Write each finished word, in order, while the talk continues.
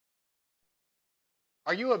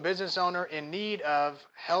Are you a business owner in need of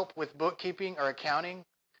help with bookkeeping or accounting?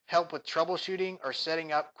 Help with troubleshooting or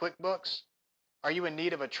setting up QuickBooks? Are you in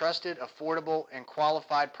need of a trusted, affordable, and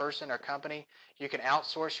qualified person or company you can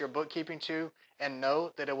outsource your bookkeeping to and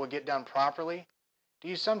know that it will get done properly? Do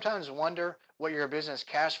you sometimes wonder what your business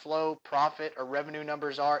cash flow, profit, or revenue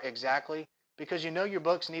numbers are exactly because you know your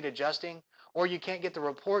books need adjusting or you can't get the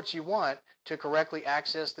reports you want to correctly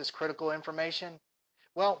access this critical information?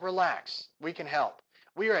 Well, relax. We can help.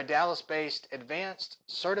 We are a Dallas-based advanced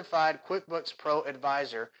certified QuickBooks Pro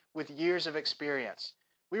advisor with years of experience.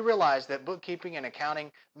 We realize that bookkeeping and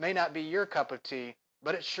accounting may not be your cup of tea,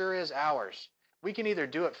 but it sure is ours. We can either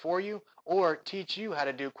do it for you or teach you how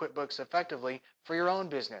to do QuickBooks effectively for your own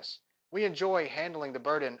business. We enjoy handling the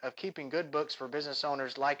burden of keeping good books for business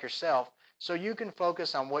owners like yourself so you can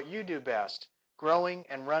focus on what you do best, growing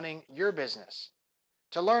and running your business.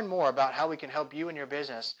 To learn more about how we can help you and your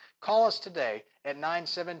business, call us today at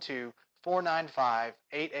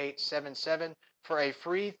 972-495-8877 for a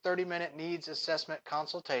free 30-minute needs assessment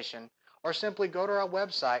consultation, or simply go to our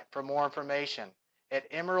website for more information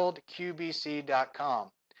at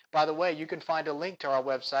emeraldqbc.com. By the way, you can find a link to our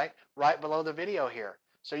website right below the video here.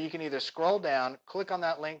 So you can either scroll down, click on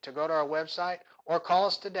that link to go to our website, or call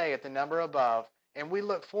us today at the number above, and we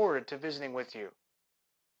look forward to visiting with you.